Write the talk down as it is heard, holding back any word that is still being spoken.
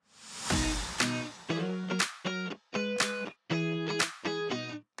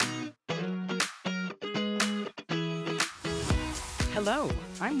Hello,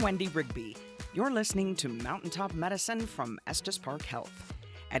 I'm Wendy Rigby. You're listening to Mountaintop Medicine from Estes Park Health.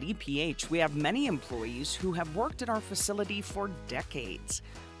 At EPH, we have many employees who have worked at our facility for decades.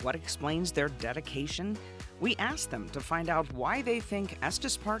 What explains their dedication? We asked them to find out why they think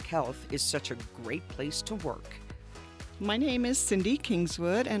Estes Park Health is such a great place to work. My name is Cindy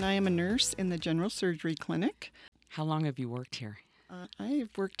Kingswood, and I am a nurse in the general surgery clinic. How long have you worked here?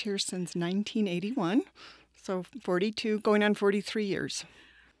 I've worked here since 1981, so 42, going on 43 years.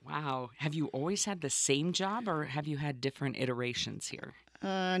 Wow. Have you always had the same job, or have you had different iterations here?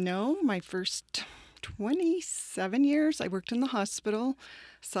 No, my first 27 years I worked in the hospital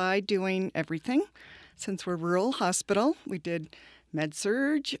side doing everything. Since we're a rural hospital, we did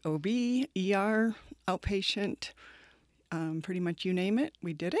med-surg, OB, ER, outpatient, pretty much you name it,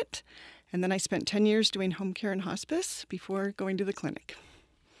 we did it. And then I spent 10 years doing home care and hospice before going to the clinic.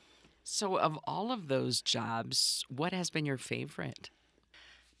 So of all of those jobs, what has been your favorite?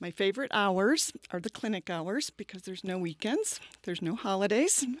 My favorite hours are the clinic hours because there's no weekends, there's no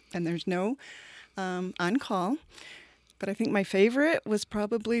holidays, and there's no on-call. But I think my favorite was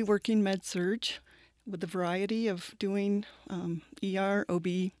probably working med-surg with the variety of doing ER, OB,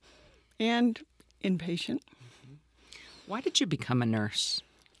 and inpatient. Why did you become a nurse?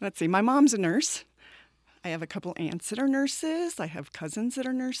 Let's see, my mom's a nurse. I have a couple aunts that are nurses. I have cousins that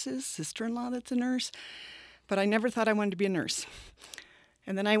are nurses, sister-in-law that's a nurse. But I never thought I wanted to be a nurse.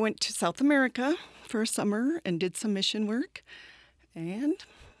 And then I went to South America for a summer and did some mission work, and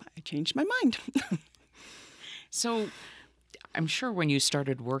I changed my mind. So I'm sure when you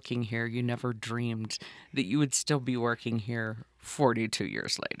started working here, you never dreamed that you would still be working here 42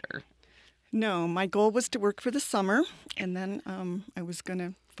 years later. No, my goal was to work for the summer, and then I was going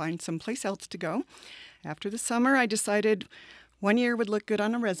to find someplace else to go. After the summer, I decided 1 year would look good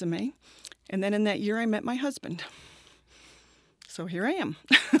on a resume, and then in that year, I met my husband. So here I am.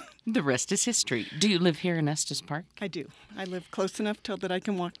 The rest is history. Do you live here in Estes Park? I do. I live close enough till that I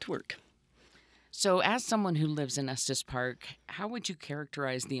can walk to work. So as someone who lives in Estes Park, how would you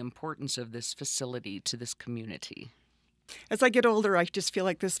characterize the importance of this facility to this community? As I get older, I just feel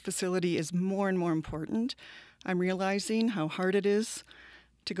like this facility is more and more important. I'm realizing how hard it is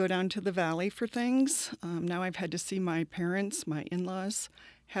to go down to the valley for things. Now I've had to see my parents, my in-laws,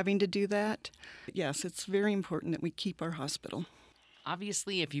 having to do that. Yes, it's very important that we keep our hospital.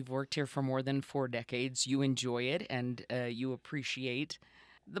 Obviously, if you've worked here for more than 4 decades, you enjoy it and you appreciate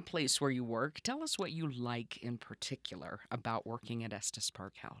the place where you work. Tell us what you like in particular about working at Estes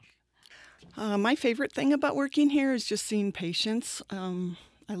Park Health. My favorite thing about working here is just seeing patients.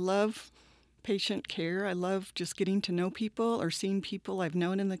 I love patient care. I love just getting to know people or seeing people I've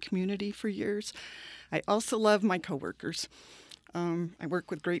known in the community for years. I also love my coworkers. I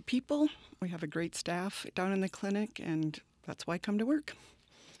work with great people. We have a great staff down in the clinic, and that's why I come to work.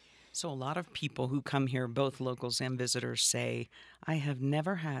 So a lot of people who come here, both locals and visitors, say, I have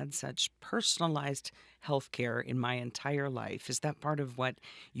never had such personalized health care in my entire life. Is that part of what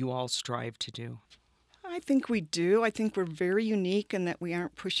you all strive to do? I think we do. I think we're very unique in that we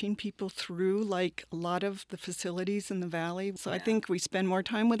aren't pushing people through like a lot of the facilities in the valley. So I think we spend more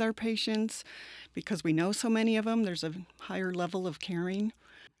time with our patients because we know so many of them. There's a higher level of caring.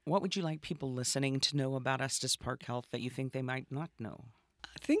 What would you like people listening to know about Estes Park Health that you think they might not know?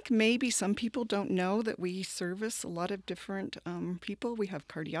 I think maybe some people don't know that we service a lot of different people. We have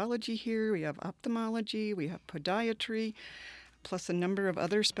cardiology here, we have ophthalmology, we have podiatry, plus a number of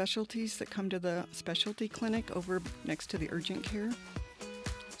other specialties that come to the specialty clinic over next to the urgent care.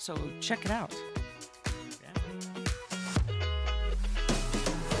 So check it out.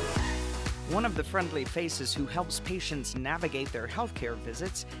 One of the friendly faces who helps patients navigate their healthcare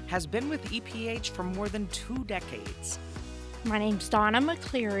visits has been with EPH for more than 2 decades. My name's Donna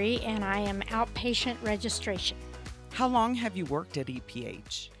McCleary, and I am Outpatient Registration. How long have you worked at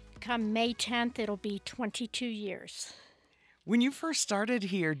EPH? Come May 10th, it'll be 22 years. When you first started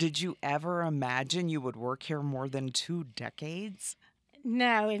here, did you ever imagine you would work here more than 2 decades?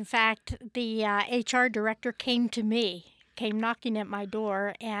 No, in fact, the HR director came knocking at my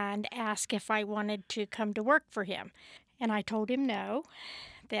door and asked if I wanted to come to work for him. And I told him no,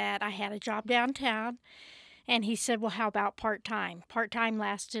 that I had a job downtown. And he said, well, how about part-time? Part-time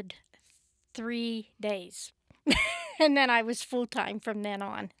lasted 3 days. And then I was full-time from then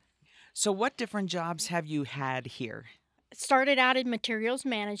on. So what different jobs have you had here? Started out in materials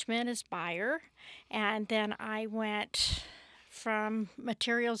management as buyer, and then I went from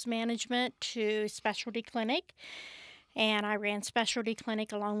materials management to specialty clinic, and I ran specialty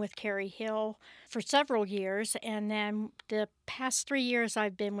clinic along with Carrie Hill for several years, and then the past 3 years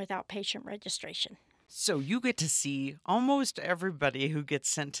I've been with Outpatient Registration. So you get to see almost everybody who gets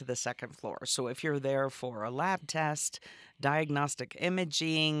sent to the second floor. So if you're there for a lab test, diagnostic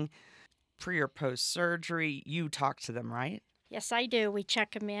imaging, pre or post surgery, you talk to them, right? Yes, I do. We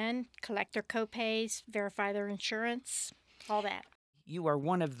check them in, collect their copays, verify their insurance, all that. You are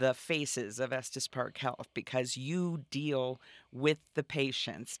one of the faces of Estes Park Health because you deal with the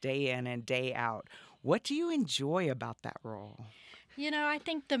patients day in and day out. What do you enjoy about that role? I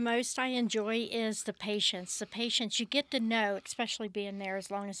think the most I enjoy is the patients. The patients you get to know, especially being there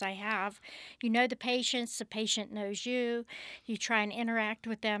as long as I have. You know the patients, the patient knows you. You try and interact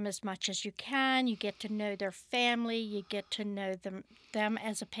with them as much as you can. You get to know their family. You get to know them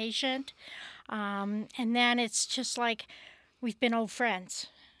as a patient. And then it's just like we've been old friends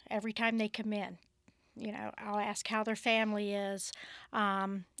every time they come in. I'll ask how their family is,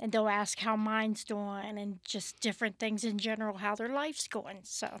 and they'll ask how mine's doing, and just different things in general, how their life's going.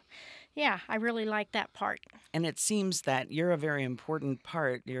 So, yeah, I really like that part. And it seems that you're a very important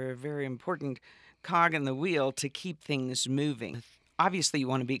part. You're a very important cog in the wheel to keep things moving. Obviously, you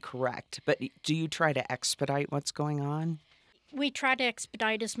want to be correct, but do you try to expedite what's going on? We try to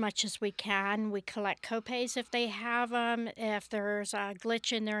expedite as much as we can. We collect copays if they have them. If there's a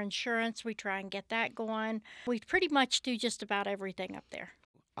glitch in their insurance, we try and get that going. We pretty much do just about everything up there.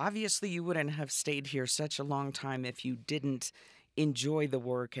 Obviously, you wouldn't have stayed here such a long time if you didn't enjoy the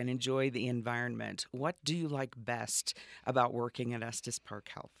work and enjoy the environment. What do you like best about working at Estes Park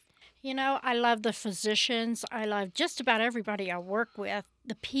Health? I love the physicians. I love just about everybody I work with.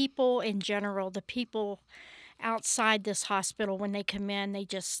 The people in general, the people outside this hospital, when they come in, they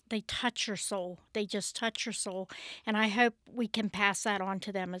touch your soul. They just touch your soul. And I hope we can pass that on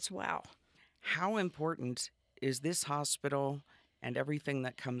to them as well. How important is this hospital and everything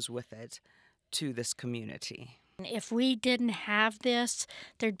that comes with it to this community? If we didn't have this,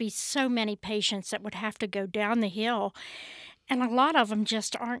 there'd be so many patients that would have to go down the hill. And a lot of them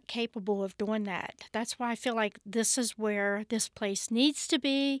just aren't capable of doing that. That's why I feel like this is where this place needs to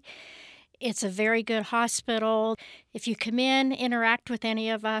be. It's a very good hospital. If you come in, interact with any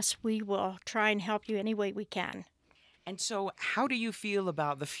of us, we will try and help you any way we can. And so, how do you feel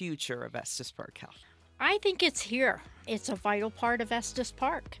about the future of Estes Park Health? I think it's here. It's a vital part of Estes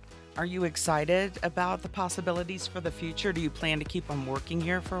Park. Are you excited about the possibilities for the future? Do you plan to keep on working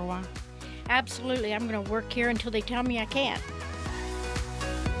here for a while? Absolutely. I'm going to work here until they tell me I can't.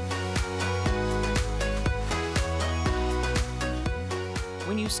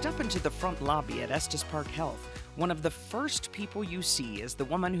 When you step into the front lobby at Estes Park Health, one of the first people you see is the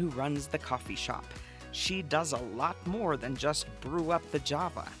woman who runs the coffee shop. She does a lot more than just brew up the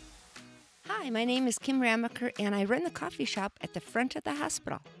Java. Hi, my name is Kim Ramacher, and I run the coffee shop at the front of the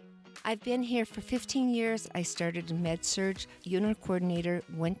hospital. I've been here for 15 years. I started in med-surg, unit coordinator,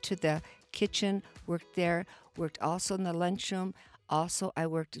 went to the kitchen, worked there, worked also in the lunchroom. Also, I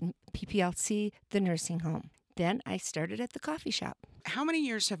worked in PPLC, the nursing home. Then I started at the coffee shop. How many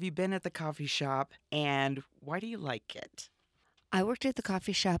years have you been at the coffee shop, and why do you like it? I worked at the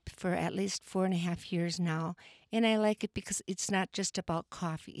coffee shop for at least 4.5 years now, and I like it because it's not just about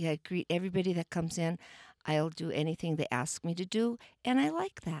coffee. I greet everybody that comes in. I'll do anything they ask me to do, and I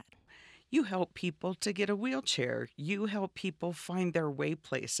like that. You help people to get a wheelchair. You help people find their way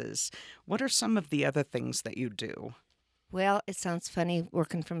places. What are some of the other things that you do? Well, it sounds funny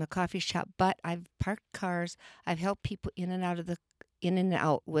working from a coffee shop, but I've parked cars. I've helped people in and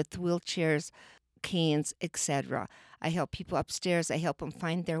out with wheelchairs, canes, etc. I help people upstairs. I help them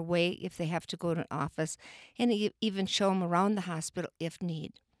find their way if they have to go to an office, and even show them around the hospital if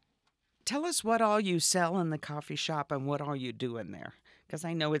need. Tell us what all you sell in the coffee shop and what all you do in there, because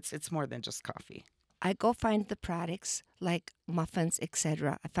I know it's more than just coffee. I go find the products like muffins,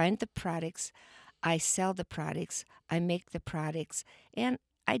 etc. I find the products. I sell the products, I make the products, and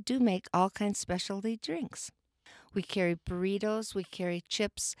I do make all kinds of specialty drinks. We carry burritos, we carry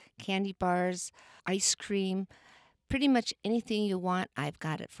chips, candy bars, ice cream, pretty much anything you want, I've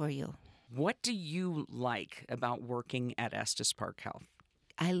got it for you. What do you like about working at Estes Park Health?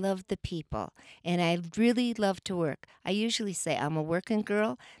 I love the people, and I really love to work. I usually say I'm a working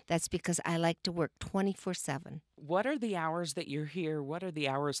girl. That's because I like to work 24/7. What are the hours that you're here? What are the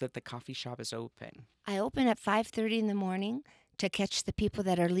hours that the coffee shop is open? I open at 5:30 in the morning to catch the people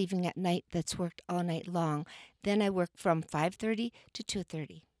that are leaving at night that's worked all night long. Then I work from 5:30 to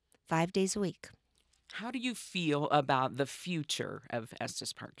 2:30, 5 days a week. How do you feel about the future of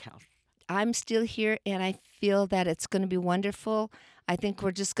Estes Park Health? I'm still here, and I feel that it's going to be wonderful. I think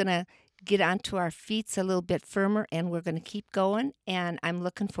we're just going to get onto our feet a little bit firmer, and we're going to keep going, and I'm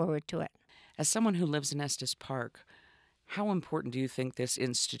looking forward to it. As someone who lives in Estes Park, how important do you think this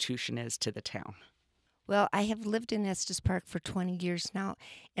institution is to the town? Well, I have lived in Estes Park for 20 years now,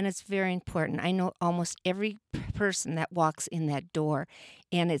 and it's very important. I know almost every person that walks in that door,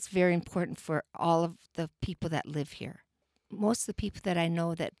 and it's very important for all of the people that live here. Most of the people that I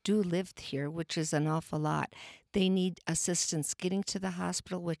know that do live here, which is an awful lot, they need assistance getting to the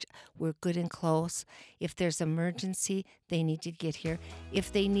hospital, which we're good and close. If there's emergency, they need to get here.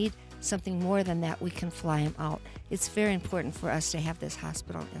 If they need something more than that, we can fly them out. It's very important for us to have this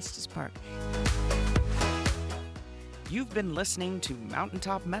hospital in Estes Park. You've been listening to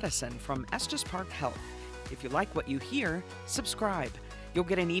Mountaintop Medicine from Estes Park Health. If you like what you hear, subscribe. You'll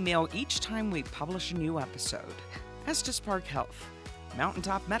get an email each time we publish a new episode. Estes Park Health,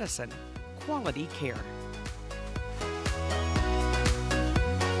 Mountaintop Medicine, quality care.